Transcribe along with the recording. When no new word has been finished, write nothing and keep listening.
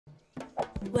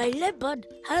while leopard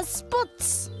has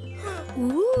spots.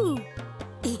 Ooh.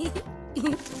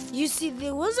 You see,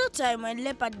 there was a time when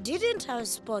leopard didn't have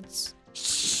spots.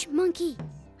 Shh, monkey.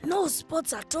 No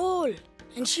spots at all.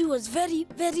 And she was very,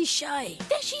 very shy.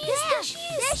 There she is! There she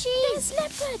is! There she is!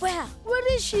 Leopard! Where?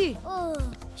 Where is she? Oh,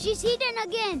 she's hidden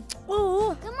again.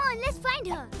 Oh. Come on, let's find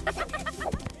her.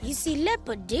 You see,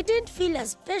 leopard didn't feel as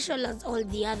special as all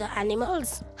the other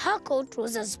animals. Her coat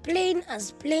was as plain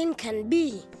can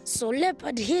be. So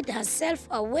leopard hid herself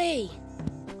away.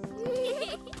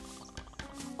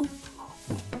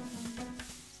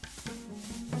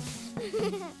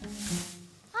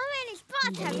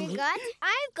 What have you got?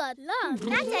 I've got lots.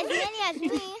 Not as many as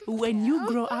me. When you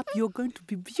grow up, you're going to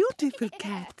be beautiful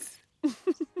cats.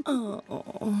 Oh.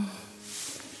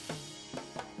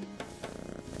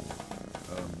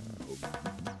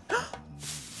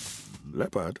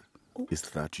 Leopard, is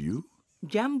that you?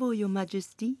 Jumbo, Your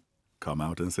Majesty. Come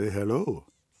out and say hello.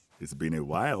 It's been a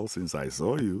while since I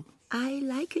saw you. I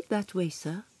like it that way,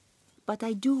 sir. But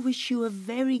I do wish you a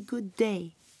very good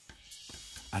day.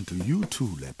 And to you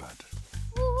too, Leopard.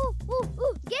 Ooh.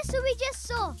 Guess who we just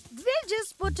saw? They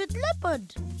just spotted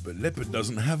leopard. But leopard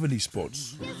doesn't have any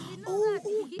spots. Yes, we know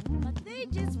that. But they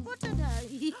just spotted her.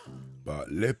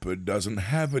 But leopard doesn't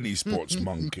have any spots,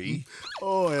 monkey.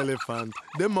 Oh, elephant.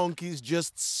 The monkeys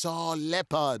just saw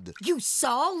leopard. You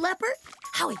saw leopard?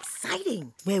 How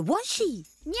exciting. Where was she?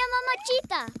 Near Mama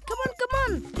Cheetah. Come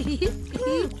on.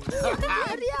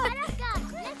 Hurry up.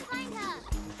 Let's find her.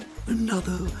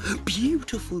 Another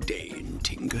beautiful day in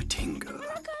Tinga Tinga.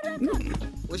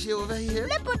 Was she over here?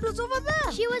 Leopard was over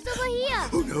there. She was over here.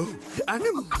 Oh no,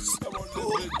 animals!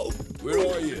 Where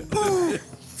are you?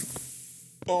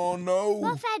 Oh no!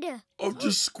 Puff Adder. I've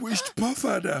just squished Puff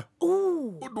Adder.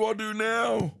 Ooh. What do I do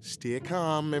now? Stay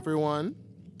calm, everyone.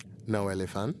 Now,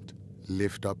 elephant,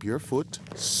 lift up your foot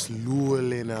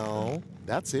slowly now.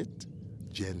 That's it.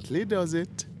 Gently does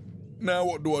it. Now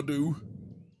what do I do?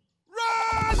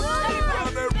 Run!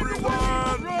 Run,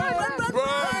 everyone!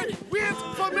 Run! Wait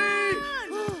for me!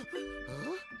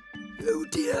 Oh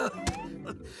dear.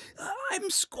 I'm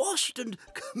squashed and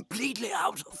completely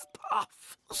out of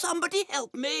puff. Somebody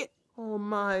help me. Oh,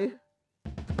 my.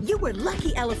 You were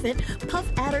lucky, Elephant. Puff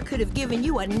Adder could have given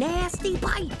you a nasty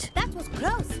bite. That was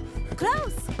close.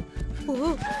 Close.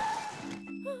 Ooh.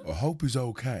 I hope he's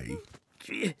okay.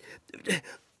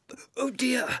 Oh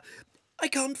dear. I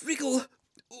can't wriggle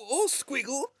or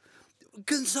squiggle.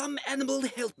 Can some animal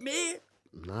help me?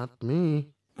 Not me.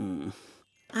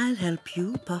 I'll help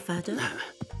you, Puff Adder.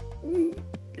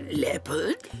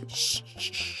 Leopard?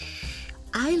 Shh.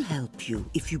 I'll help you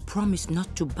if you promise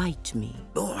not to bite me.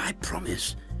 Oh, I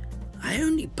promise. I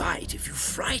only bite if you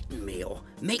frighten me or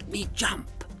make me jump.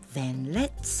 Then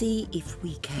let's see if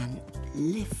we can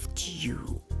lift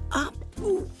you up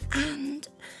and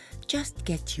just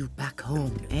get you back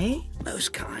home, eh?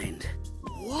 Most kind.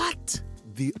 What?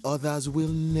 The others will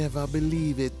never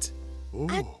believe it. Oh,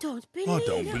 I don't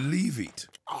believe it.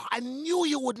 Oh, I knew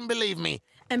you wouldn't believe me.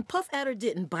 And Puff Adder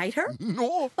didn't bite her?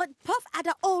 No. But Puff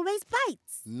Adder always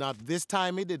bites. Not this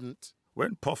time he didn't.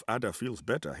 When Puff Adder feels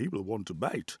better, he will want to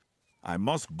bite. I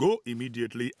must go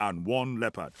immediately and warn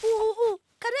Leopard. Ooh.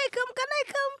 Can I come?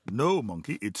 No,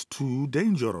 monkey, it's too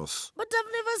dangerous. But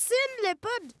I've never seen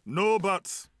leopard. No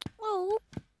buts. Oh.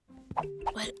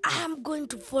 Well, I'm going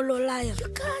to follow Lion. You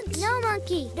can't. No,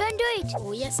 monkey. Don't do it.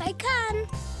 Oh, yes, I can.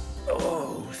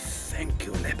 Oh, thank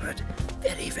you, Leopard.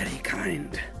 Very, very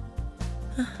kind.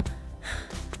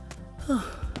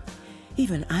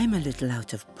 Even I'm a little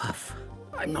out of puff.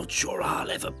 I'm not sure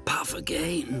I'll ever puff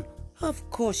again. Of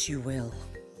course you will.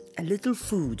 A little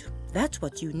food. That's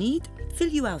what you need. Fill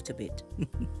you out a bit.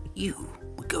 You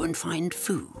will go and find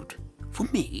food for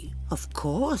me? Of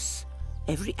course.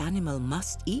 Every animal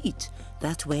must eat.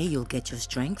 That way you'll get your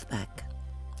strength back.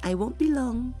 I won't be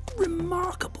long.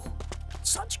 Remarkable.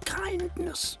 Such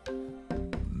kindness.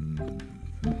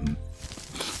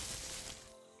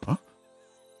 Huh?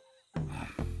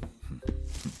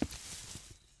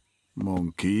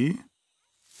 Monkey?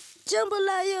 Jumbo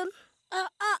Lion,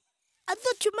 I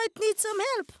thought you might need some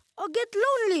help or get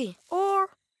lonely. Or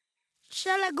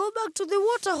shall I go back to the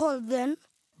waterhole then?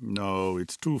 No,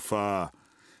 it's too far.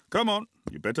 Come on,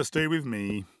 you better stay with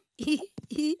me.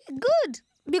 Good,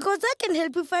 because I can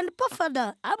help you find Puff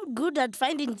Adder. I'm good at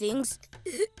finding things.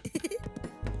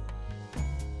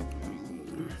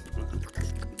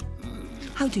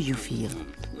 How do you feel?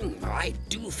 I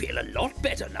do feel a lot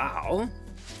better now.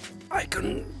 I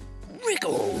can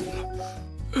wriggle.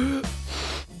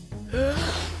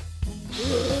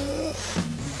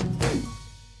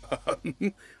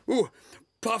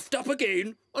 puffed up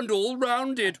again and all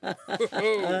rounded.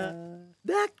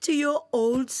 Back to your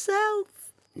old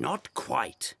self. Not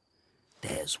quite.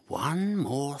 There's one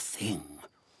more thing.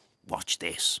 Watch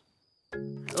this.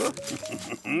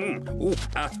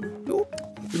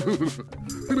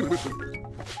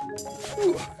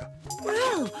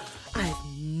 Well, I've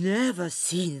never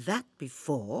seen that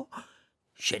before.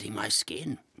 Shedding my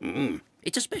skin.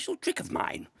 It's a special trick of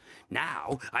mine.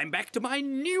 Now I'm back to my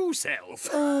new self.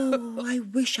 Oh, I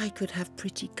wish I could have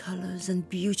pretty colours and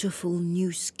beautiful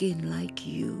new skin like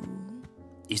you.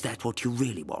 Is that what you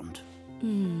really want?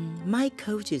 My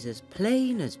coat is as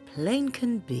plain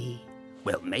can be.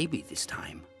 Well, maybe this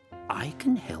time I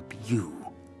can help you.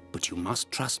 But you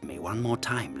must trust me one more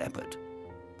time, Leopard.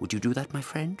 Would you do that, my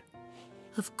friend?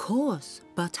 Of course,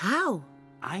 but how?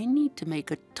 I need to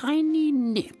make a tiny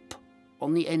nip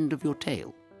on the end of your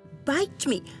tail. Bite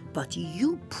me, but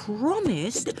you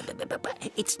promised.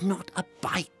 It's not a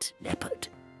bite, Leopard.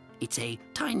 It's a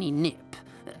tiny nip,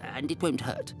 and it won't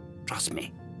hurt. Trust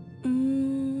me.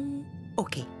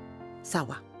 Okay,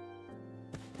 sawa.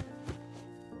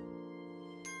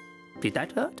 Did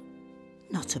that hurt?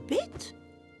 Not a bit.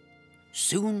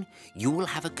 Soon you will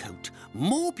have a coat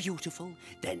more beautiful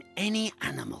than any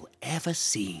animal ever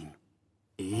seen.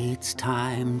 It's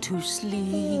time to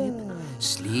sleep,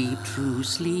 sleep true,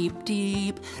 sleep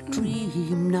deep,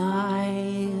 dream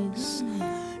nice,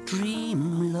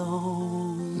 dream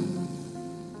long.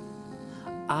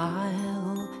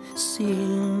 I'll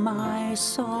sing my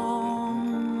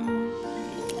song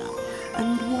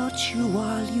and watch you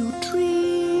while you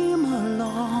dream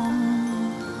along.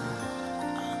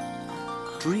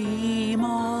 Dream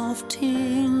of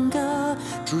Tinga,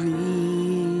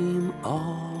 dream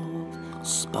of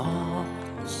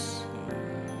spots.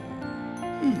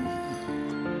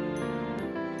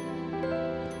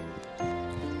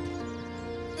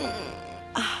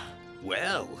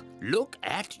 Well, look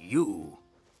at you.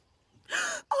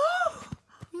 Oh,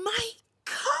 my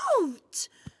coat!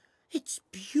 It's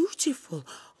beautiful.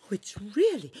 Oh, it's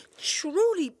really,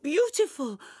 truly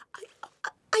beautiful.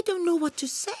 I don't know what to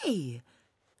say.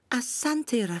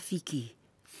 Asante, Rafiki.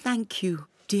 Thank you,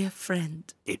 dear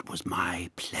friend. It was my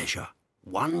pleasure.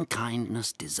 One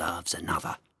kindness deserves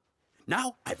another.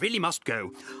 Now, I really must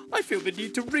go. I feel the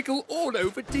need to wriggle all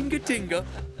over Tinga Tinga.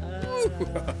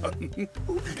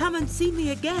 Come and see me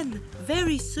again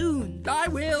very soon. I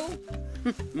will.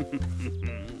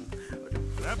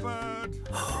 Leopard!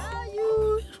 Where are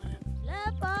you?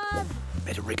 Leopard!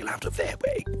 Better wriggle out of their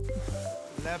way.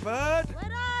 Leopard!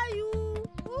 Where are you?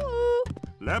 Ooh.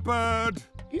 Leopard!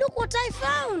 Look what I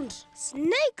found!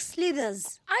 Snake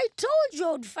slithers. I told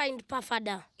you I'd find Puff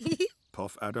Adder.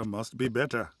 Puff Adder must be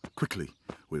better. Quickly,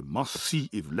 we must see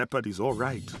if Leopard is all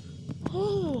right.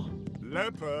 Oh!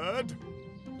 Leopard!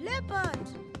 Leopard!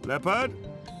 Leopard!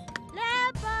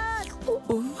 Leopard!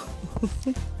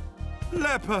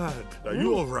 Leopard! Are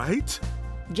you all right?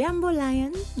 Jambo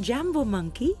Lion, Jambo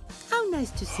Monkey, how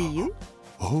nice to see you.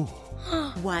 Oh,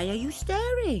 Why are you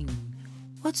staring?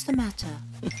 What's the matter?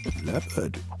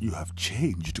 Leopard, you have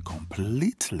changed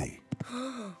completely.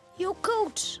 Your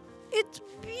coat. It's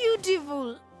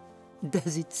beautiful.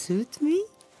 Does it suit me?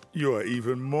 You are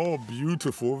even more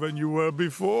beautiful than you were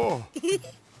before.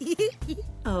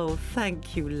 Oh,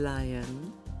 thank you,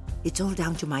 Lion. It's all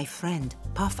down to my friend,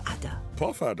 Puff Adder.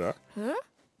 Puff Adder?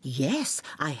 Yes,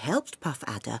 I helped Puff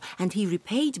Adder, and he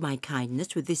repaid my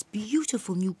kindness with this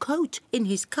beautiful new coat in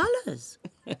his colours.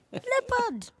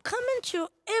 Leopard, come and show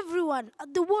everyone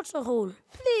at the water hole,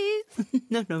 please.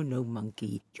 No,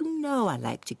 Monkey. You know I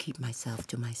like to keep myself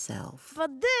to myself.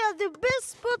 But they are the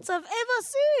best spots I've ever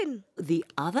seen. The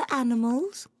other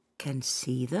animals can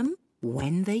see them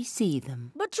when they see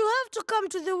them. But you have to come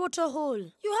to the water hole.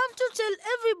 You have to tell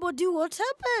everybody what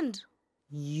happened.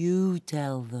 You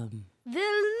tell them. They'll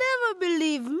never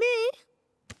believe me.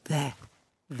 There.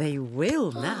 They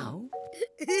will now.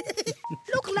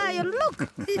 Look, Lion, look.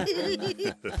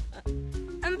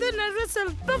 And then I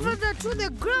wrestled Puff Adder to the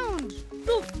ground.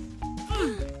 Look.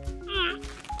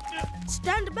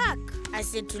 Stand back. I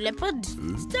said to Leopard,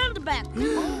 stand back.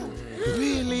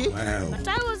 Really? Wow. But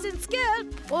I wasn't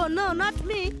scared. Oh, no, not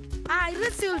me. I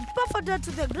wrestled Puff Adder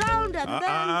to the ground and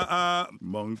then...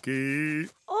 Monkey.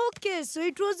 Okay, so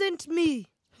it wasn't me.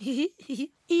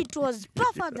 It was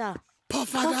Puff Adder.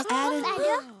 Puff Adder?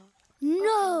 Adder?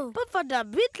 No. Puff Adder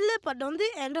beat Leopard on the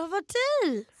end of a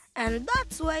tail. And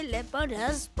that's why Leopard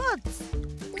has spots.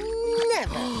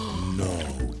 Never.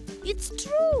 No. It's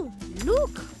true.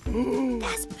 Look.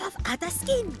 That's Puff Adder's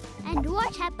skin. And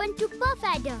what happened to Puff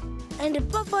Adder? And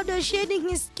Puff Adder shedding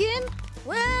his skin?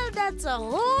 Well, that's a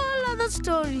whole other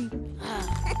story.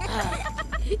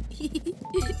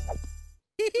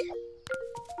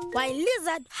 While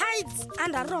Lizard hides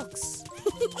under rocks.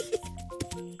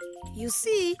 You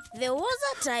see, there was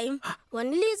a time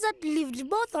when Lizard lived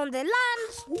both on the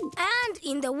land and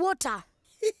in the water.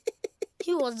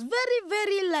 He was very,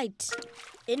 very light.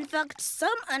 In fact,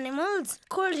 some animals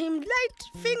called him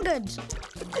light-fingered.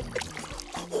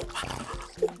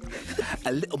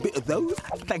 A little bit of those,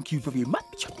 thank you very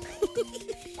much.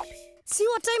 See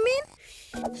what I mean?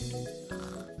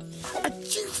 A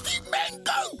juicy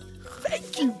mango!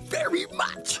 Thank you very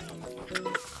much.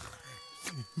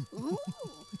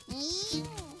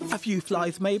 A few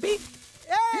flies, maybe?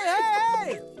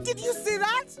 Hey! Did you see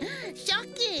that?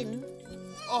 Shocking.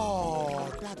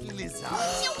 Oh, that lizard.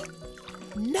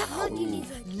 No.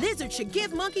 Lizard should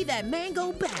give Monkey that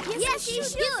mango back. Yes, he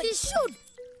should. Yes, he should.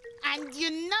 And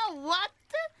you know what?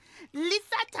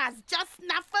 Lizard has just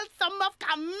snuffled some of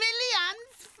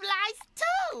Chameleon's flies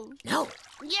too. No.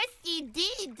 Yes, he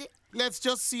did. Let's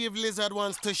just see if Lizard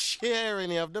wants to share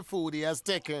any of the food he has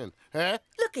taken. Huh?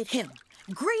 Look at him.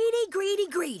 Greedy, greedy,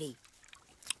 greedy.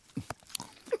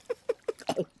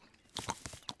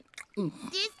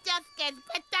 This just gets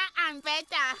better and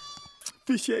better.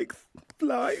 Fish eggs,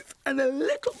 flies, and a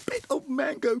little bit of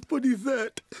mango for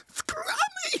dessert.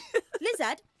 Scrummy!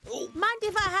 Lizard, mind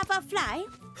if I have a fly?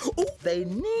 Oh, they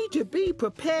need to be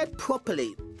prepared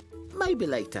properly. Maybe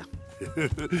later.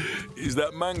 Is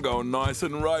that mango nice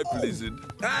and ripe, Lizard?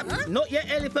 Not yet,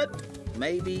 Elephant.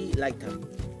 Maybe later.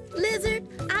 Lizard,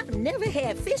 I've never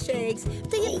had fish eggs.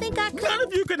 Do you think I could? None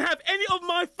of you can have any of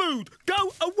my food.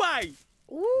 Go away.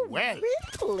 Ooh, Well.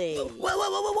 really?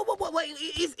 Wait.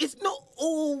 It's not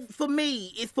all for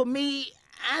me. It's for me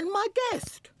and my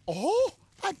guest. Oh,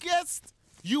 a guest.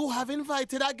 You have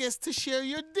invited a guest to share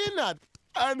your dinner.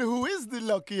 And who is the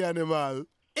lucky animal?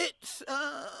 It's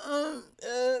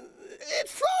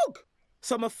Frog.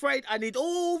 So I'm afraid I need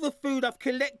all the food I've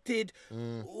collected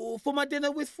for my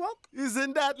dinner with Frog.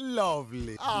 Isn't that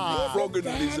lovely? Frog and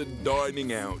Lizard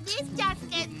dining out. This just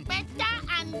gets better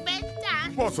and better.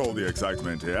 What's all the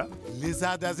excitement here?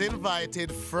 Lizard has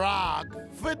invited Frog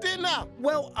for dinner.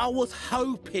 Well, I was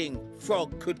hoping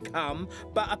Frog could come,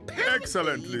 but apparently...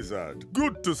 Excellent, Lizard.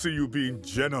 Good to see you being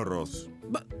generous.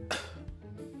 But...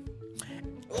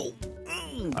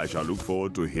 I shall look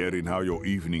forward to hearing how your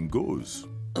evening goes.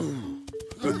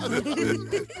 Wake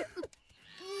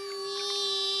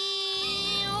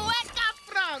up,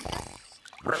 Frog.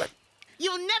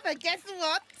 You never guess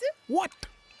what? What?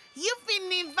 You've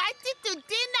been invited to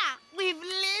dinner with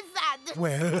Lizard.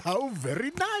 Well, how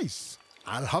very nice.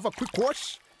 I'll have a quick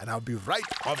wash and I'll be right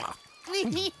over.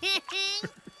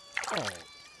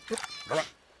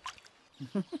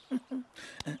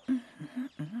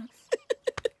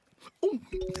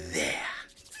 There.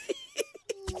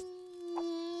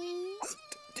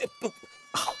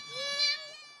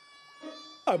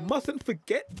 I mustn't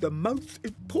forget the most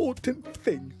important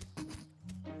thing.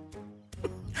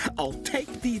 I'll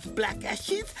take these black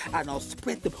ashes and I'll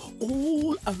spread them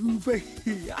all over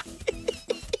here.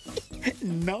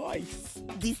 Nice.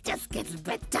 This just gets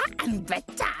better and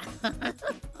better.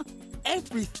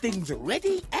 Everything's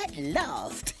ready at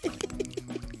last.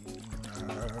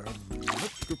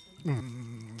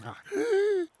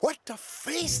 What a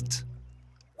feast!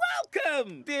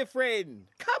 Welcome, dear friend.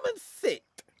 Come and sit.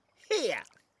 Here.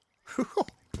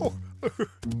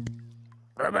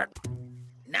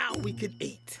 Now we can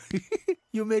eat.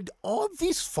 You made all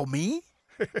this for me?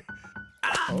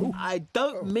 I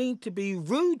don't mean to be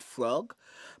rude, Frog,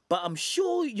 but I'm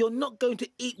sure you're not going to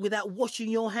eat without washing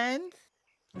your hands.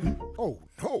 Oh,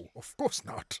 no, of course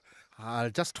not. I'll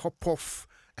just hop off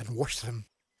and wash them.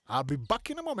 I'll be back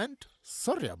in a moment.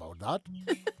 Sorry about that.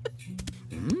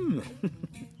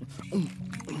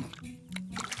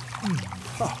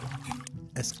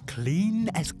 As clean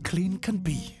can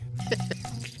be.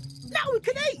 Now we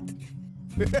can eat.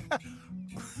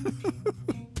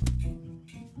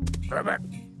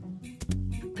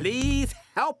 Please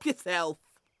help yourself.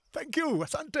 Thank you,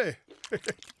 Asante.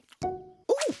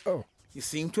 Oh, you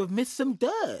seem to have missed some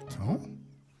dirt. Oh?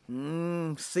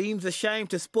 Seems a shame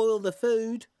to spoil the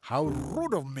food. How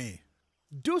rude of me.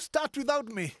 Do start without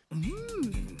me.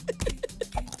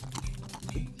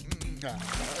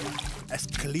 As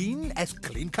clean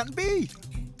can be.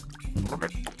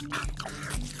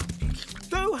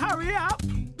 Do hurry up.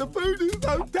 The food is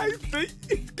so tasty.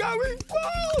 It's going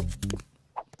fast.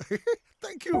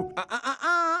 Thank you.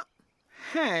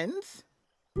 Hands?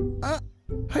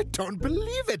 I don't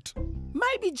believe it.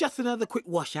 Maybe just another quick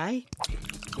wash, eh?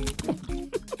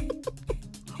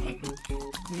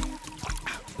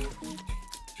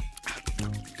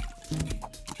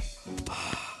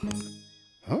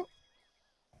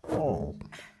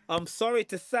 I'm sorry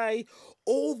to say,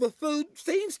 all the food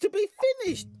seems to be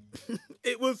finished.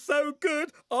 It was so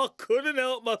good, I couldn't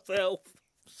help myself.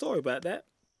 Sorry about that.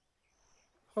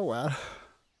 Oh, well.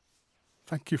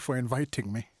 Thank you for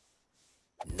inviting me.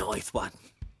 Nice one.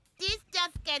 This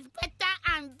just gets better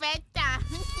and better.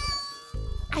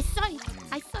 I saw it.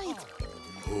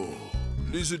 Oh,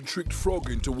 Lizard tricked Frog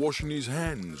into washing his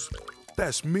hands.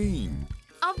 That's mean.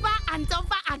 Over and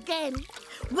over again.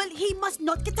 Well, he must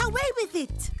not get away with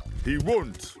it. He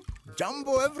won't.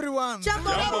 Jumbo, everyone! Jumbo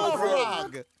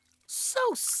Frog! So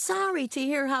sorry to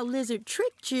hear how Lizard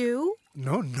tricked you.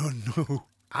 No.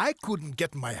 I couldn't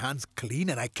get my hands clean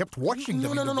and I kept washing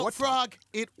them in the water. Frog.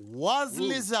 It was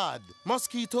Lizard.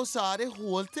 Mosquito saw the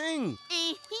whole thing.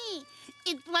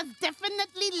 It was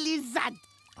definitely Lizard.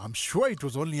 I'm sure it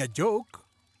was only a joke.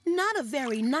 Not a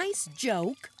very nice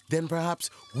joke. Then perhaps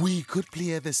we could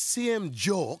play the same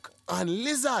joke on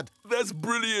Lizard. That's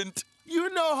brilliant. You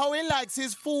know how he likes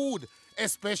his food,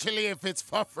 especially if it's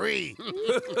for free.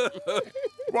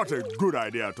 What a good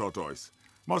idea, Tortoise.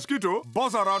 Mosquito,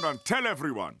 buzz around and tell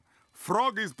everyone.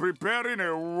 Frog is preparing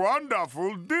a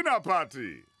wonderful dinner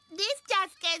party. This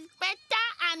just gets better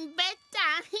and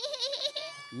better.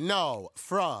 No,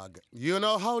 Frog, you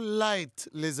know how light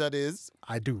Lizard is?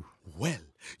 I do. Well,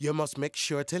 you must make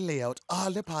sure to lay out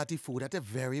all the party food at the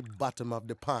very bottom of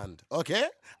the pond, okay?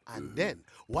 And then,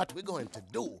 what we're going to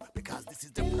do, because this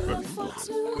is the perfect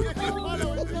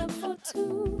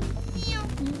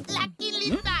Lucky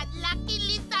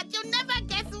Lizard, you never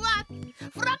guess what?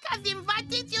 Frog has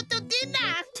invited you to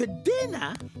dinner. To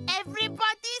dinner?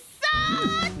 Everybody's so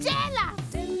jealous.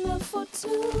 Dinner for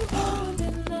two,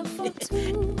 dinner for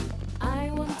two. I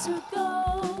want to go.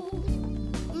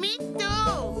 Me too.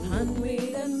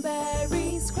 Honeyweed and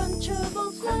berries,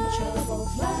 crunchable flan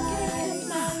cake and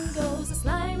mangoes, a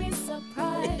slimy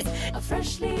surprise, a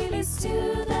fresh lily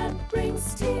stew that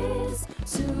brings tears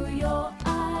to your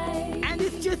eyes. And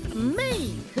it's just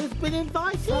me who's been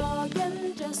invited. Frog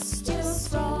and just you,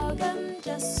 frog and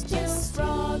just you,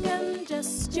 frog and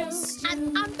just you.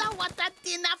 An underwater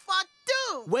dinner for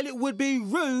two. Well, it would be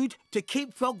rude to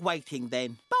keep Frog waiting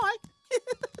then. Bye.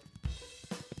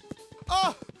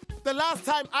 Oh, the last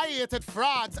time I ate at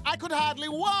Frog's, I could hardly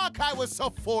walk. I was so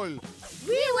full.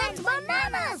 We went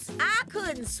bananas. I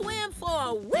couldn't swim for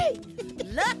a week.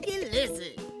 Lucky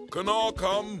Lizard. Can I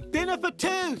come? Dinner for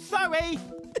two, sorry.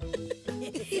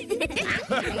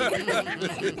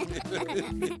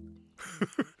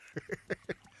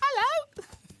 Hello.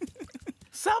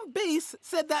 Some beast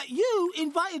said that you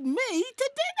invited me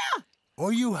to dinner. Oh,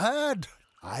 you had?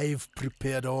 I've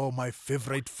prepared all my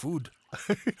favorite food.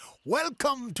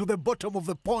 Welcome to the bottom of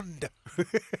the pond.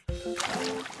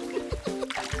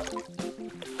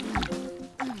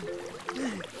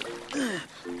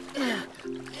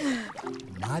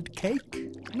 Mud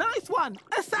cake? Nice one,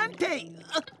 Asante.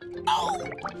 Oh!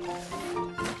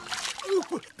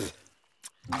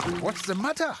 What's the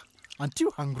matter? Aren't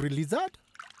you hungry, Lizard?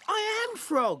 I am,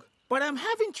 Frog, but I'm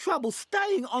having trouble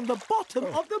staying on the bottom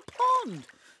of the pond.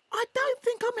 I don't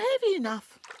think I'm heavy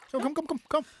enough. So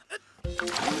come.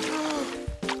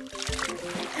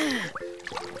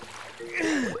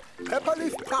 Pepper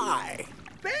leaf pie.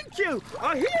 Thank you.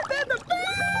 I hear they're the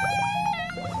best.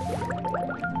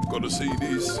 Gotta see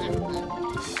this.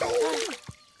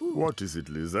 What is it,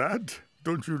 Lizard?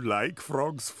 Don't you like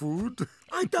Frog's food?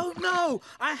 I don't know.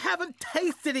 I haven't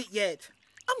tasted it yet.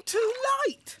 I'm too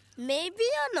light. Maybe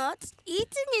you're not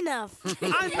eating enough.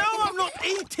 I know I'm not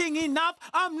eating enough.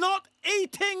 I'm not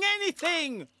eating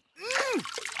anything.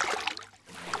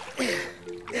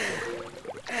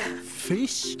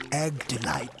 Fish egg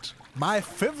delight. My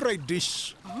favorite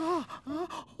dish. How's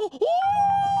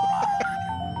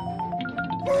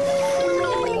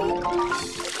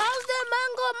the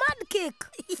mango mud cake?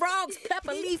 Frog's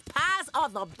pepper leaf pies are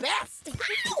the best.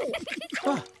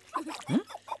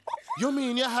 You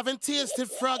mean you haven't tasted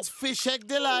Frog's fish egg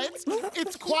delight?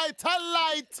 It's quite a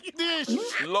light dish.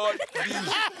 Light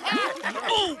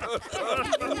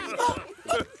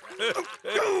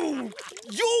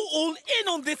You're all in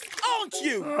on this, aren't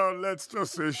you? Let's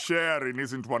just say sharing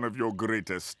isn't one of your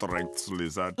greatest strengths,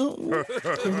 Lizard. Oh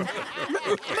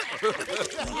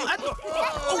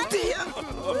dear.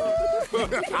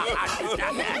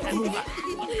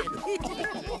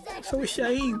 So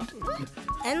ashamed.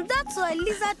 And that's why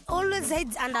Lizard always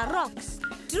hides under rocks.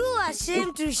 Too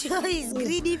ashamed to show his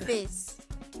greedy face.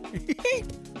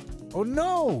 Oh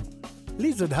no!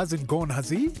 Lizard hasn't gone, has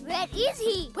he? Where is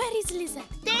he? Where is Lizard?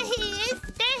 There he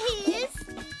is.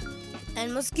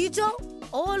 And Mosquito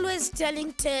always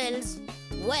telling tales.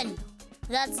 Well,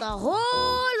 that's a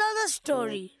whole other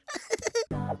story.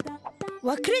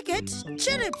 While Cricket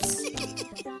chirrups.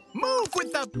 Move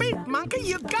with the beat, monkey.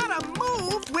 You gotta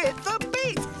move with the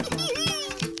beat.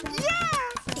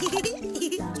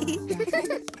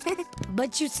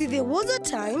 But you see, there was a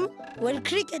time when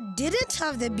Cricket didn't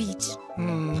have the beat.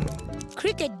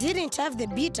 Cricket didn't have the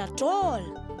beat at all.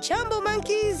 Jumbo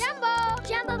monkeys. Jumbo!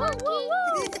 Jumbo monkey!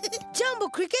 Jumbo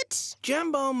Cricket.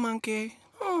 Jumbo monkey.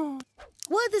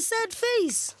 Why the sad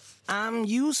face? I'm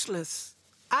useless.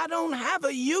 I don't have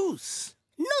a use.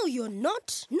 No, you're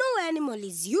not. No animal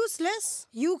is useless.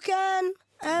 You can,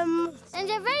 And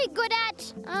you're very good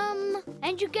at,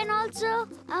 and you can also,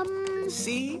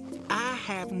 See, I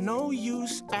have no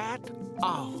use at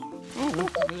all.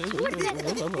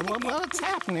 What's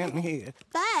happening here?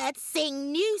 Birds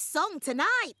sing new song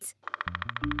tonight.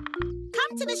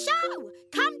 Come to the show!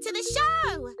 Come to the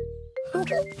show!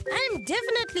 I'm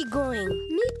definitely going.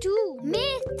 Me too.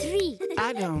 Me 3.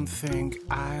 I don't think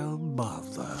I'll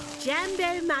bother.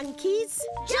 Jumbo monkeys.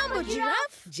 Jumbo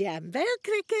giraffe. Jumbo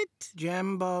cricket.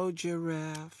 Jumbo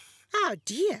giraffe. Oh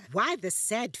dear, why the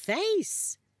sad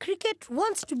face? Cricket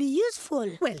wants to be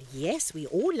useful. Well, yes, we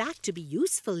all like to be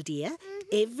useful, dear.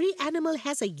 Every animal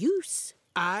has a use.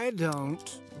 I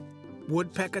don't.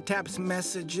 Woodpecker taps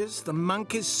messages, the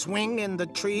monkeys swing in the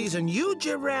trees, and you,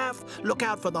 giraffe, look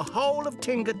out for the whole of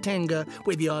Tinga Tinga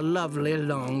with your lovely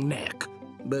long neck.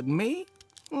 But me?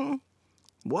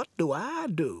 What do I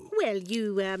do? Well,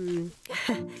 you,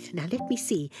 now let me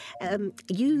see.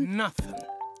 You... Nothing.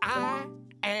 I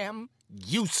am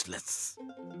useless.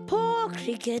 Poor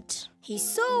Cricket. He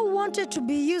so wanted to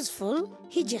be useful,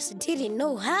 he just didn't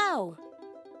know how.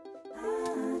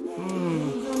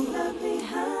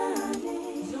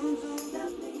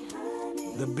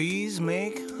 The bees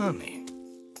make honey.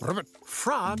 Ribbit.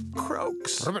 Frog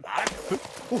croaks. Ribbit.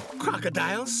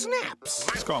 Crocodile snaps.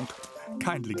 Skunk,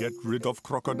 kindly get rid of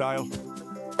crocodile.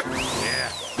 Yeah.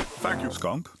 Thank you,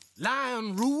 Skunk.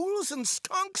 Lion rules and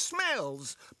skunk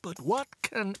smells. But what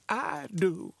can I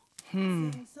do? Birds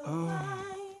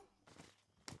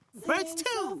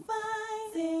 2.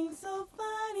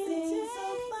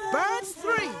 Birds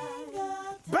 3.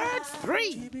 Birds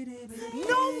 3.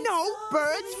 No,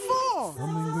 birds 4.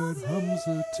 Hummingbird hums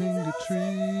a tinga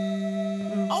tree.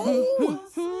 Oh!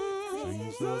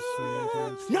 Sings the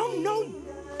sweetest. No.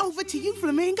 Over to you,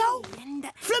 Flamingo.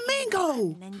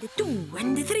 Flamingo! And the 2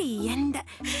 and the 3 and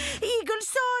Eagle,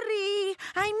 sorry.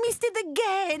 I missed it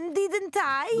again, didn't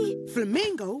I?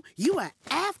 Flamingo, you are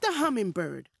after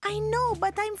Hummingbird. I know,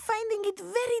 but I'm finding it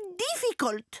very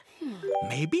difficult.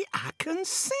 Maybe I can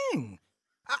sing.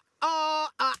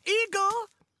 Eagle,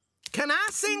 can I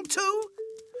sing too?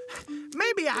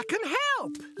 Maybe I can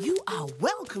help. You are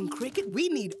welcome, Cricket. We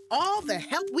need all the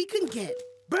help we can get.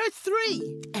 Bird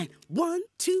 3. And 1,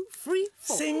 2, 3,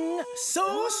 4. Sing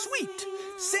so sweet.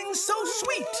 Sing so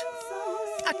sweet.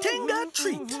 A tinga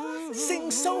treat.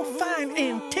 Sing so fine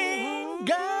in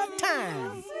tinga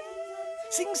time.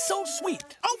 Sing so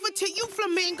sweet. Over to you,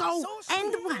 Flamingo.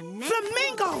 And 1.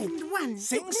 Flamingo. And 1.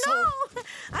 Sing so. No,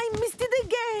 I missed it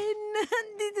again,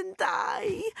 didn't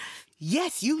I?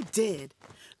 Yes, you did.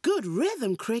 Good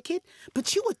rhythm, Cricket.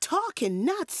 But you were talking,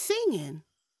 not singing.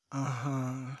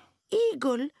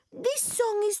 Eagle, this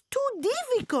song is too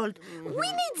difficult. We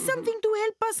need something to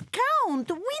help us count.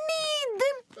 We need...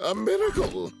 A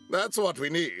miracle. That's what we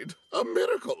need. A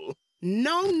miracle.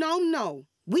 No.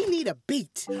 We need a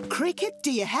beat. Cricket,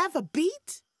 do you have a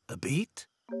beat? A beat?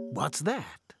 What's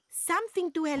that?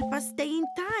 Something to help us stay in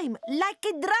time, like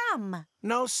a drum.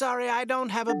 No, sorry, I don't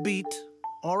have a beat.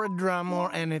 Or a drum or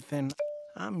anything.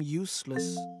 I'm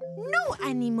useless. No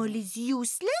animal is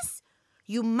useless.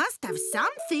 You must have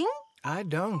something. I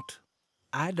don't.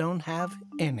 I don't have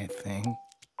anything.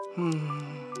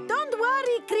 Don't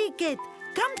worry, Cricket.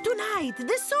 Come tonight.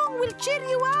 The song will cheer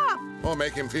you up. Or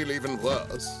make him feel even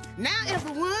worse. Now,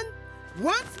 everyone,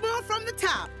 once more from the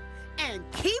top. And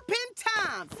keep in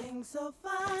time. Sing so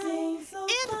fine, sing so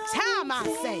in fine, time, I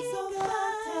say.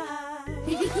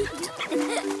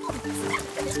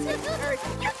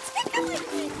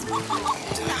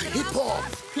 Hippo,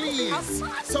 please.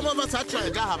 Some of us are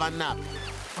trying to have a nap.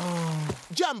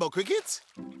 Jumbo Cricket,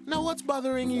 now what's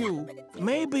bothering you?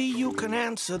 Maybe you can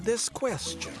answer this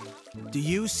question. Do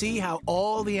you see how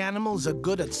all the animals are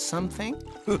good at something?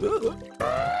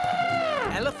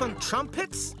 Elephant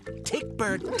trumpets,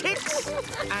 tick-bird ticks,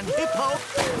 and hippo...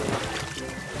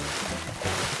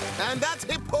 And that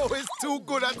hippo is too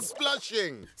good at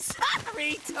splashing.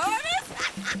 Sorry,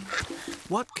 Tortoise.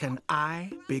 What can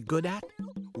I be good at?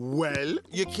 Well,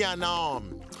 you can,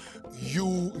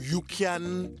 you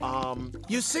can,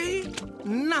 You see?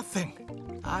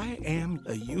 Nothing. I am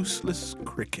a useless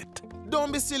cricket.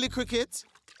 Don't be silly, Cricket.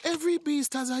 Every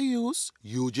beast has a use.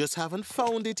 You just haven't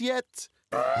found it yet.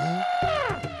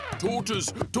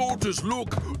 Tortoise,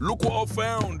 look what I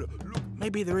found.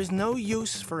 Maybe there is no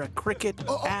use for a cricket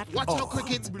at Watch all. out,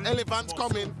 Cricket. Elephant's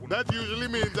coming. That usually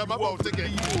means I'm about to get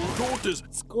Tortoise.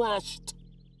 squashed.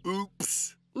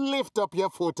 Oops. Lift up your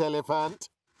foot, Elephant.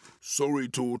 Sorry,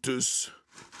 Tortoise.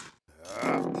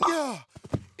 Yeah.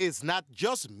 It's not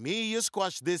just me you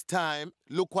squashed this time.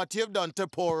 Look what you've done to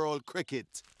poor old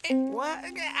Cricket. What?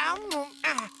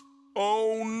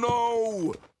 Oh,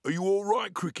 no. Are you all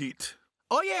right, Cricket?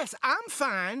 Oh, yes, I'm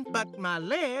fine, but my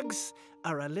legs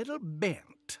are a little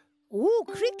bent. Ooh,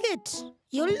 Cricket,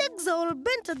 your legs are all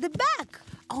bent at the back.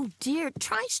 Oh, dear.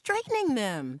 Try straightening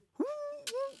them.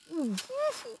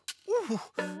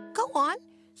 Go on.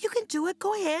 You can do it.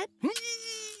 Go ahead.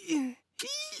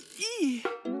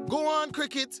 Go on,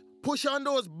 Cricket. Push on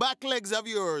those back legs of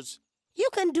yours. You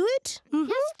can do it.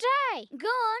 Let's try. Go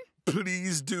on.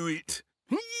 Please do it.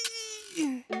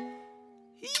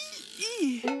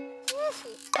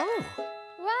 Oh.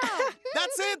 Wow.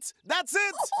 That's it. That's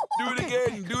it. Do it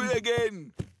again. Do it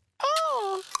again.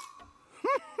 Oh.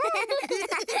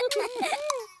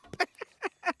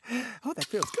 Oh, that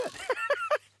feels good.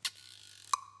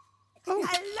 Oh.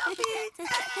 I love it.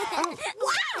 Oh,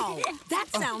 wow. That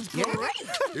sounds great.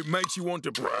 It makes you want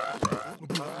to...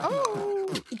 Oh,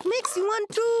 it makes you want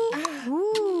to...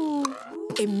 Ooh.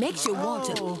 It makes you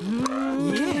want to...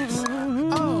 Yes.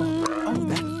 Oh,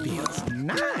 that feels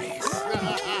nice.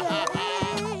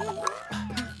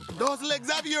 Those legs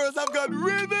of yours have got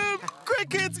rhythm.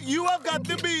 Cricket, you have got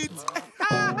the beat.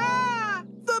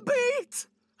 The beat.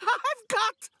 I've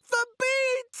got the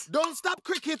beat. Don't stop,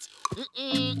 Cricket.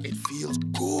 It feels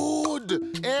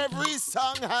good. Every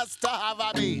song has to have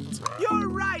a beat. You're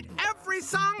right. Every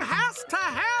song has to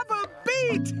have a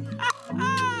beat.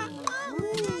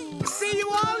 See you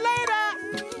all later.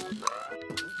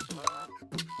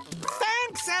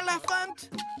 Thanks, Elephant.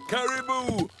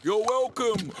 Caribou, you're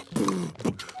welcome.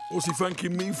 What's he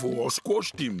thanking me for? I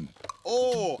squashed him.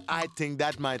 Oh, I think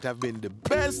that might have been the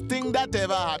best thing that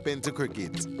ever happened to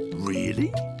Cricket.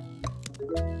 Really?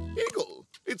 Eagle,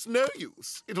 it's no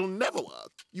use. It'll never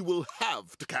work. You will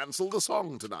have to cancel the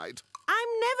song tonight.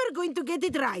 I'm never going to get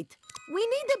it right. We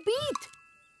need a beat.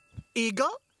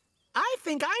 Eagle, I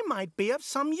think I might be of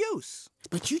some use.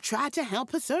 But you tried to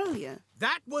help us earlier.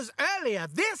 That was earlier.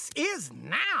 This is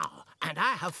now. And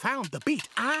I have found the beat.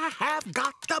 I have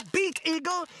got the beat,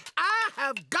 Eagle. I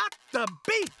have got the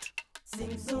beat.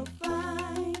 Sing so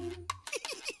fine.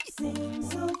 Sing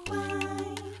so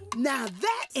fine. Now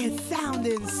that is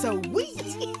sounding sweet.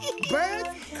 Birds,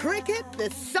 Cricket, the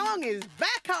song is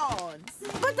back on.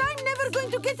 But I'm never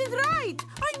going to get it right.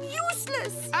 I'm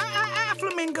useless.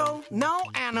 Flamingo, no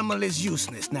animal is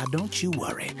useless. Now, don't you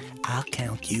worry. I'll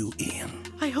count you in.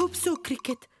 I hope so,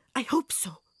 Cricket. I hope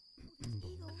so.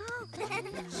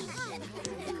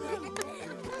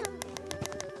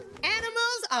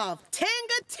 Animals of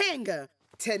Tinga Tinga.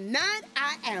 Tonight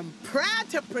I am proud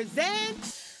to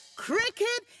present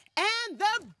Cricket and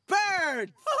the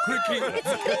Bird. Cricket.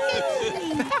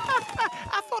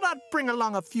 I thought I'd bring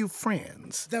along a few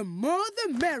friends. The more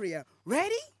the merrier.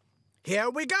 Ready? Here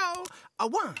we go. A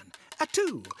 1, a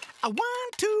 2, a 1,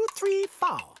 2, 3,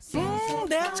 4.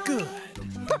 That's good.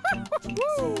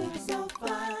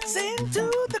 Sing to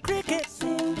the cricket.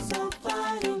 Sing so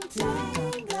fine in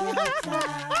Tinga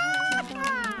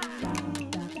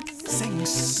Sing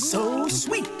so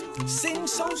sweet. Sing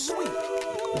so sweet.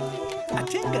 A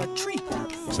tinga treat.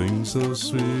 Sing so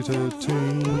sweet a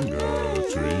tinga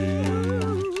tree.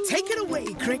 Take it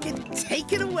away, Cricket.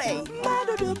 Take it away.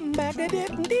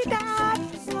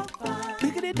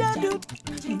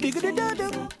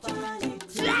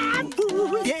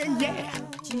 Yeah, yeah.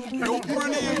 You're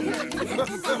brilliant.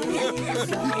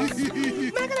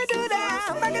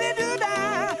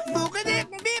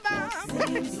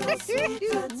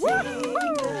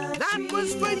 That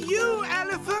was for you,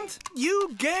 Elephant.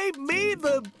 You gave me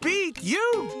the beat.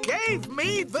 You gave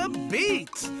me the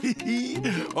beat.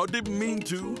 I didn't mean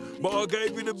to, but I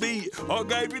gave you the beat. I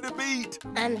gave you the beat.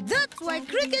 And that's why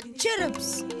Cricket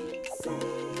chirrups.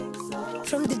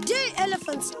 From the day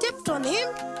Elephant stepped on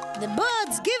him, the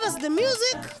birds gave us the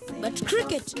music, but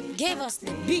Cricket gave us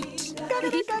the beat.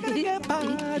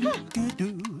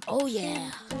 Oh,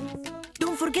 yeah.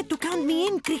 Don't forget to count me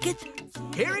in, Cricket.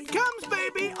 Here it comes,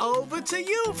 baby. Over to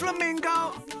you,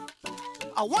 Flamingo.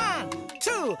 A 1,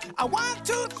 2, a 1,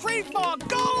 2, 3, 4.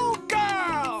 Go,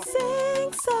 girl!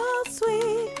 Sing so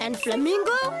sweet. And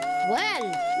Flamingo?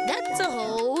 Well, that's a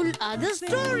whole other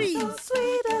story. So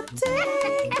sweet a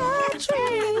tinga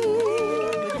tree.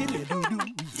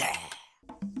 Yeah.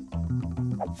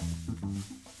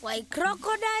 Why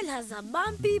crocodile has a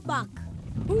bumpy back?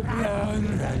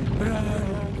 Run, run,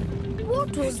 run.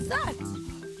 What was that?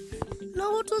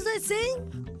 Now what was I saying?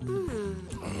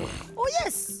 Oh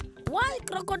yes, why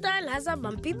crocodile has a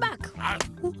bumpy back?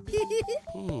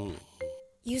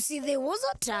 You see, there was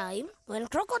a time when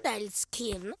crocodile's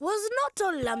skin was not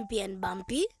all lumpy and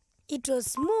bumpy. It was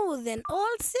smooth and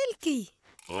all silky.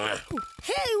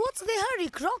 Hey, what's the hurry,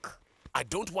 Croc? I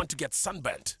don't want to get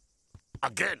sunburnt.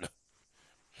 Again.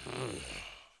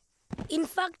 In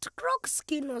fact, Croc's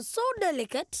skin was so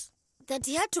delicate that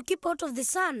he had to keep out of the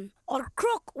sun, or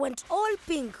Croc went all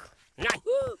pink.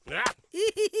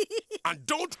 And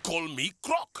don't call me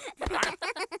Croc.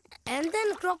 And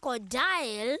then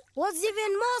Crocodile was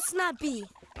even more snappy.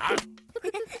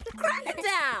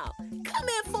 Crocodile, come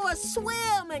in for a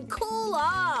swim and cool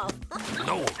off.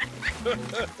 No.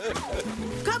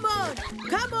 Come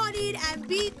on in and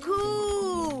be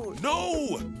cool.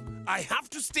 No! I have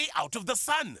to stay out of the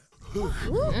sun. What's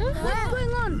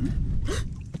going on?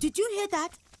 Did you hear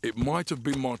that? It might have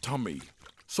been my tummy.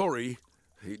 Sorry,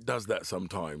 it does that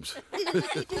sometimes.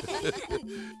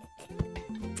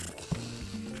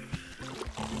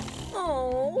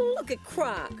 Oh, look at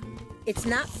Croc. It's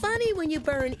not funny when you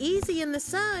burn easy in the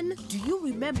sun. Do you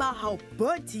remember how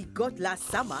burnt he got last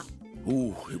summer?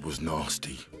 Ooh, it was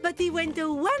nasty. But he went a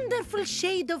wonderful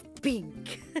shade of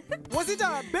pink. Was it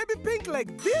a baby pink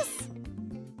like this?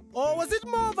 Or was it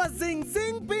more of a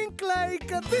zing-zing pink like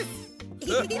this?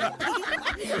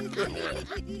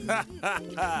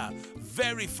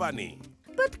 Very funny.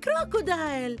 But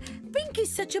Crocodile, pink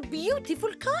is such a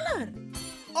beautiful color.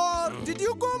 Or did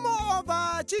you go more of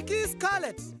a cheeky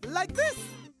scarlet like this?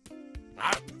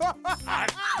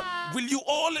 Will you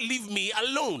all leave me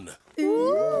alone?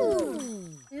 Ooh.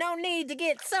 No need to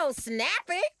get so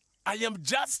snappy. I am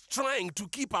just trying to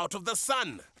keep out of the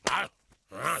sun.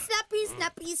 Snappy,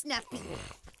 snappy, snappy.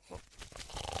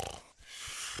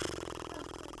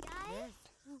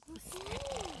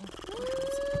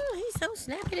 He's so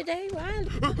snappy today, Riley.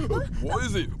 What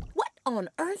is it? What on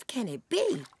earth can it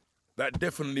be? That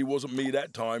definitely wasn't me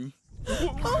that time.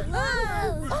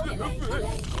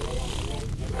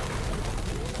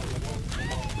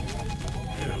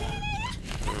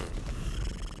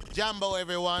 Jambo,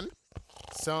 everyone.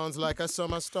 Sounds like a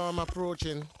summer storm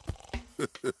approaching.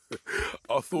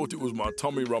 I thought it was my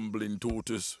tummy rumbling,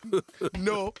 Tortoise.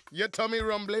 No, your tummy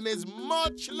rumbling is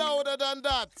much louder than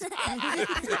that.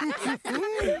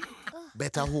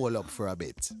 Better hold up for a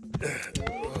bit.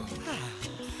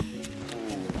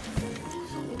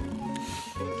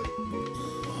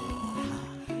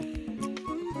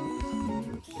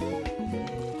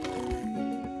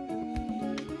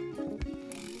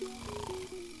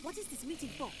 What is this meeting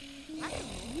for?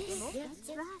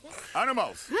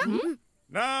 Animals.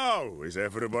 Now, is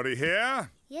everybody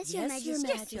here? Yes, Your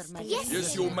Majesty.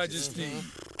 Yes, Your Majesty.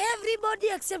 Everybody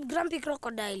except Grumpy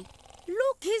Crocodile.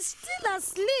 Look, he's still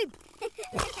asleep.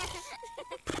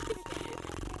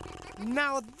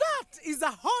 Now that is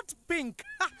a hot pink.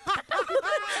 I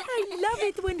love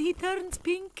it when he turns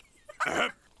pink.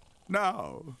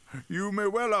 Now, you may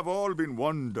well have all been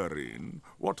wondering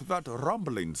what that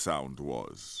rumbling sound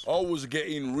was. I was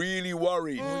getting really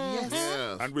worried.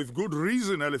 Yes. And with good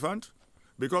reason, Elephant.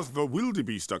 Because the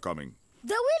wildebeest are coming.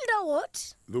 The wilder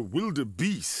what? The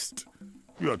wildebeest.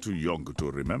 You are too young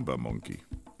to remember, Monkey.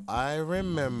 I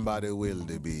remember the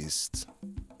wildebeest.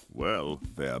 Well,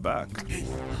 they are back.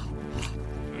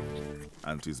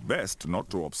 And it is best not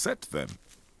to upset them.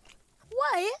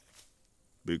 Why?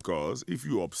 Because if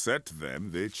you upset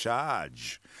them, they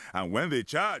charge. And when they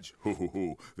charge,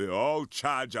 they all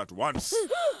charge at once.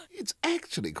 It's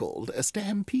actually called a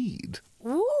stampede.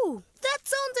 Ooh, that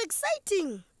sounds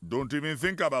exciting. Don't even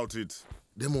think about it.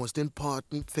 The most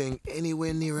important thing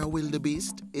anywhere near a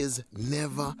wildebeest is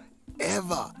never,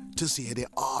 ever to say the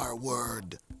R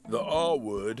word. The R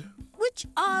word? Which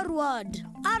R word?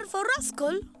 R for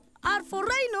rascal, R for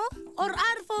rhino, or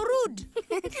R for rude?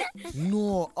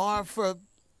 No, R for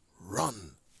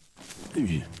run.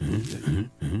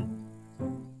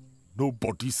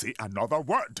 Nobody say another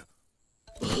word.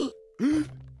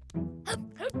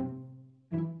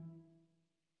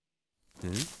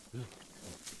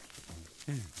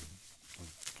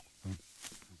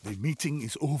 The meeting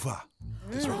is over.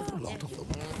 There's rather a lot of them.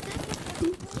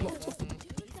 Lots of them.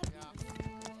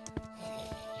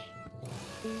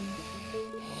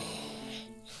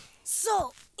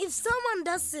 So, if someone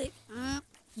does say,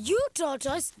 you,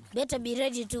 Tortoise, better be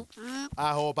ready to.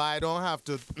 I hope I don't have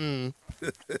to. I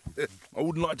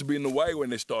wouldn't like to be in the way when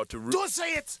they start to... Don't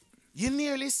say it! You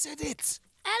nearly said it.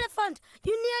 Elephant,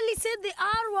 you nearly said the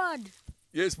R word.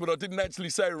 Yes, but I didn't actually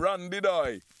say run, did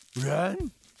I?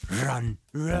 Run, run,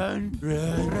 run,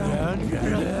 run, run,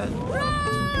 run.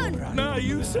 Run! No,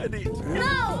 you said it.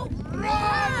 No!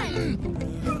 Run!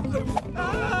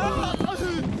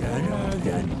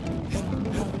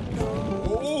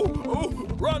 Oh,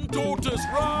 run, Tortoise,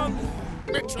 run!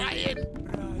 We're trying.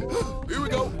 Here we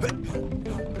go.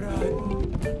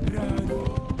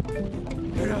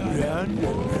 Run,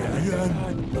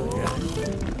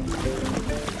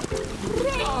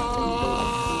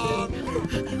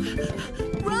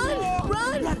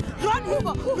 Run,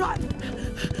 Hoover, run!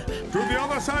 To the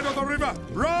other side of the river.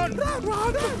 Run!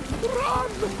 Run!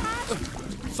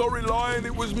 Sorry, Lion,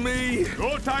 it was me.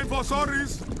 No time for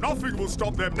sorries. Nothing will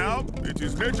stop them now. It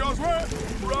is nature's way.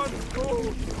 Run!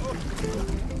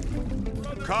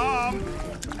 Calm.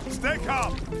 Stay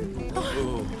calm.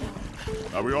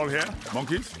 Are we all here,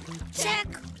 monkeys? Check.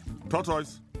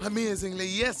 Tortoise. Amazingly,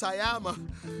 yes, I am.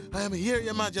 I am here,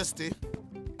 Your Majesty.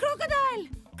 Crocodile!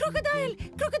 Crocodile!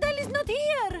 Crocodile is not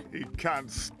here! He can't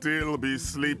still be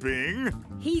sleeping.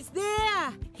 He's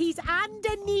there. He's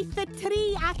underneath the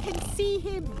tree. I can see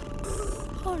him.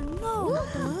 Oh, no.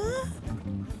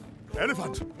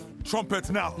 Elephant, trumpet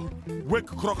now. Wake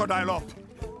crocodile up.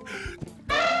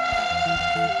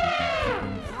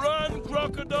 Run,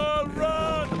 crocodile,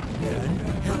 run!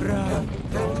 run,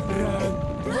 run.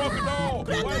 Crocodile,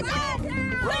 wake up!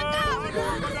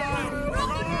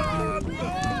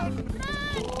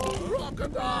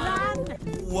 Run!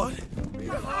 What?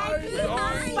 Behind you,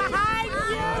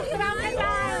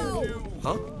 crocodile!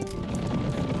 Huh?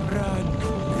 Run,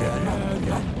 run,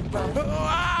 run.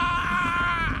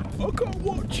 Ah! I can't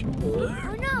watch.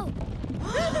 Oh no!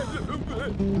 Run,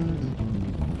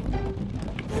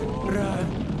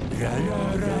 run, run,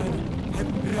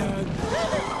 run.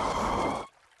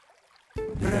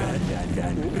 Run,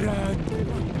 run, run,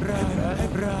 run,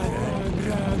 run,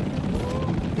 run.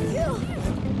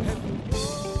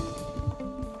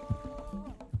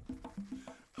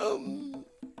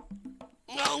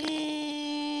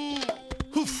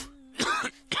 Oof.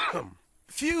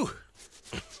 Phew.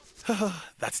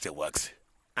 That still works.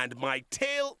 And my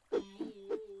tail...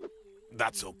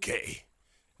 That's okay.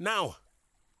 Now...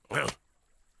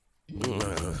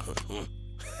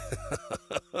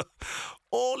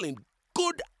 All in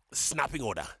good snapping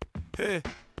order. Hey,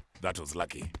 that was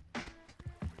lucky.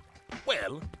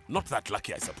 Well, not that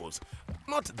lucky, I suppose.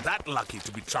 Not that lucky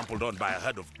to be trampled on by a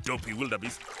herd of dopey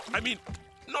wildebeest. I mean,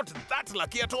 not that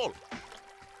lucky at all.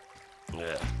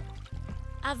 Yeah.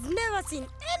 I've never seen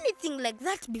anything like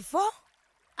that before.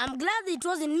 I'm glad it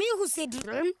wasn't me who said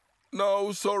run.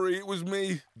 No, sorry, it was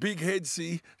me. Big head,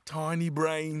 see? Tiny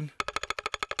brain.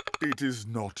 It is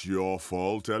not your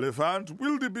fault, Elephant.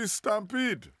 Wildebeest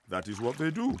stampede. That is what they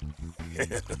do.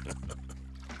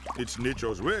 It's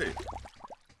nature's way.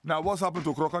 Now, what's happened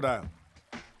to Crocodile?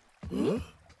 Huh?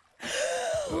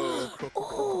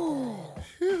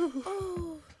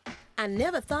 I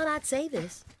never thought I'd say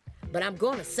this, but I'm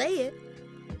gonna say it.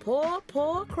 Poor,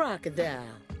 poor crocodile.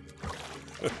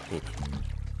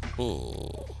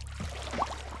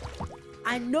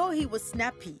 I know he was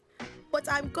snappy, but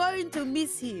I'm going to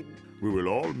miss him. We will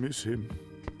all miss him.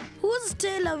 Whose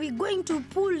tail are we going to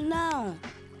pull now?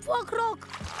 Poor Croc.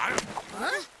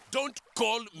 Huh? Don't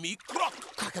call me Croc.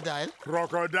 Crocodile?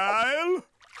 Crocodile?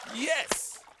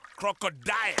 Yes,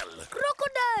 crocodile.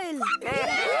 Crocodile!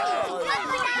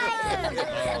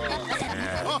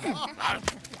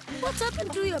 What's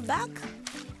happened to your back?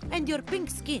 And your pink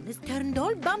skin is turned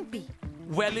all bumpy.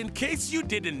 Well, in case you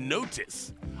didn't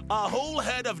notice, a whole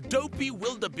herd of dopey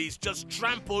wildebeest just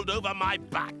trampled over my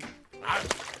back.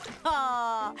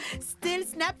 Ah, still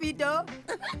snappy though.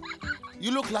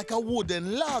 You look like a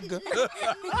wooden log. Look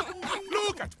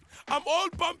at me. I'm all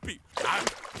bumpy.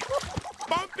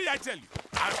 Bumpy, I tell you.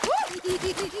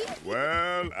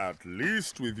 Well, at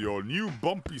least with your new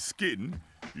bumpy skin,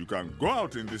 you can go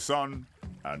out in the sun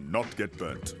and not get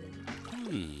burnt.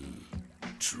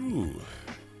 True.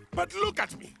 But look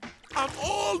at me. I'm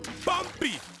all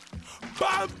bumpy.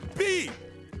 Bumpy!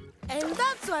 And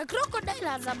that's why Crocodile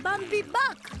has a bumpy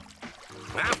back.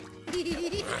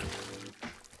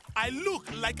 I look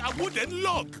like a wooden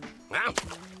log.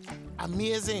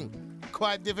 Amazing.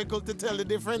 Quite difficult to tell the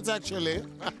difference, actually.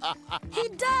 He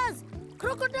does.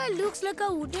 Crocodile looks like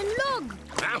a wooden log.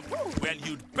 Well,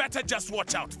 you'd better just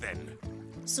watch out then.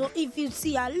 So if you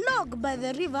see a log by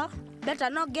the river, better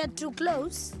not get too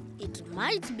close. It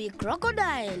might be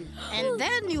Crocodile. And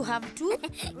then you have to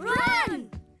run!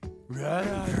 Run,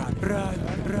 run, run,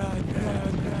 run,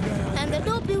 run. And the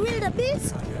dopey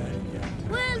wildebeest?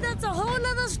 Well, that's a whole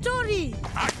other story.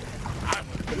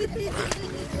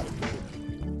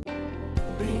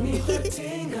 beneath the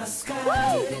Tinga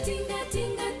sky. Tinga,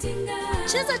 tinga, tinga.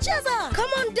 Cheza, cheza.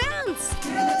 Come on, dance.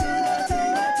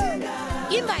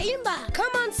 Imba, imba.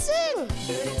 Come on, sing.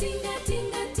 Tinga,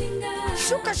 tinga, tinga.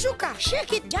 Shuka, shuka.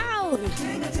 Shake it down.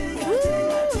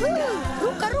 Woo-hoo.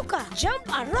 Ruka, ruka. Jump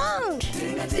around.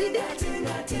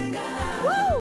 Woo!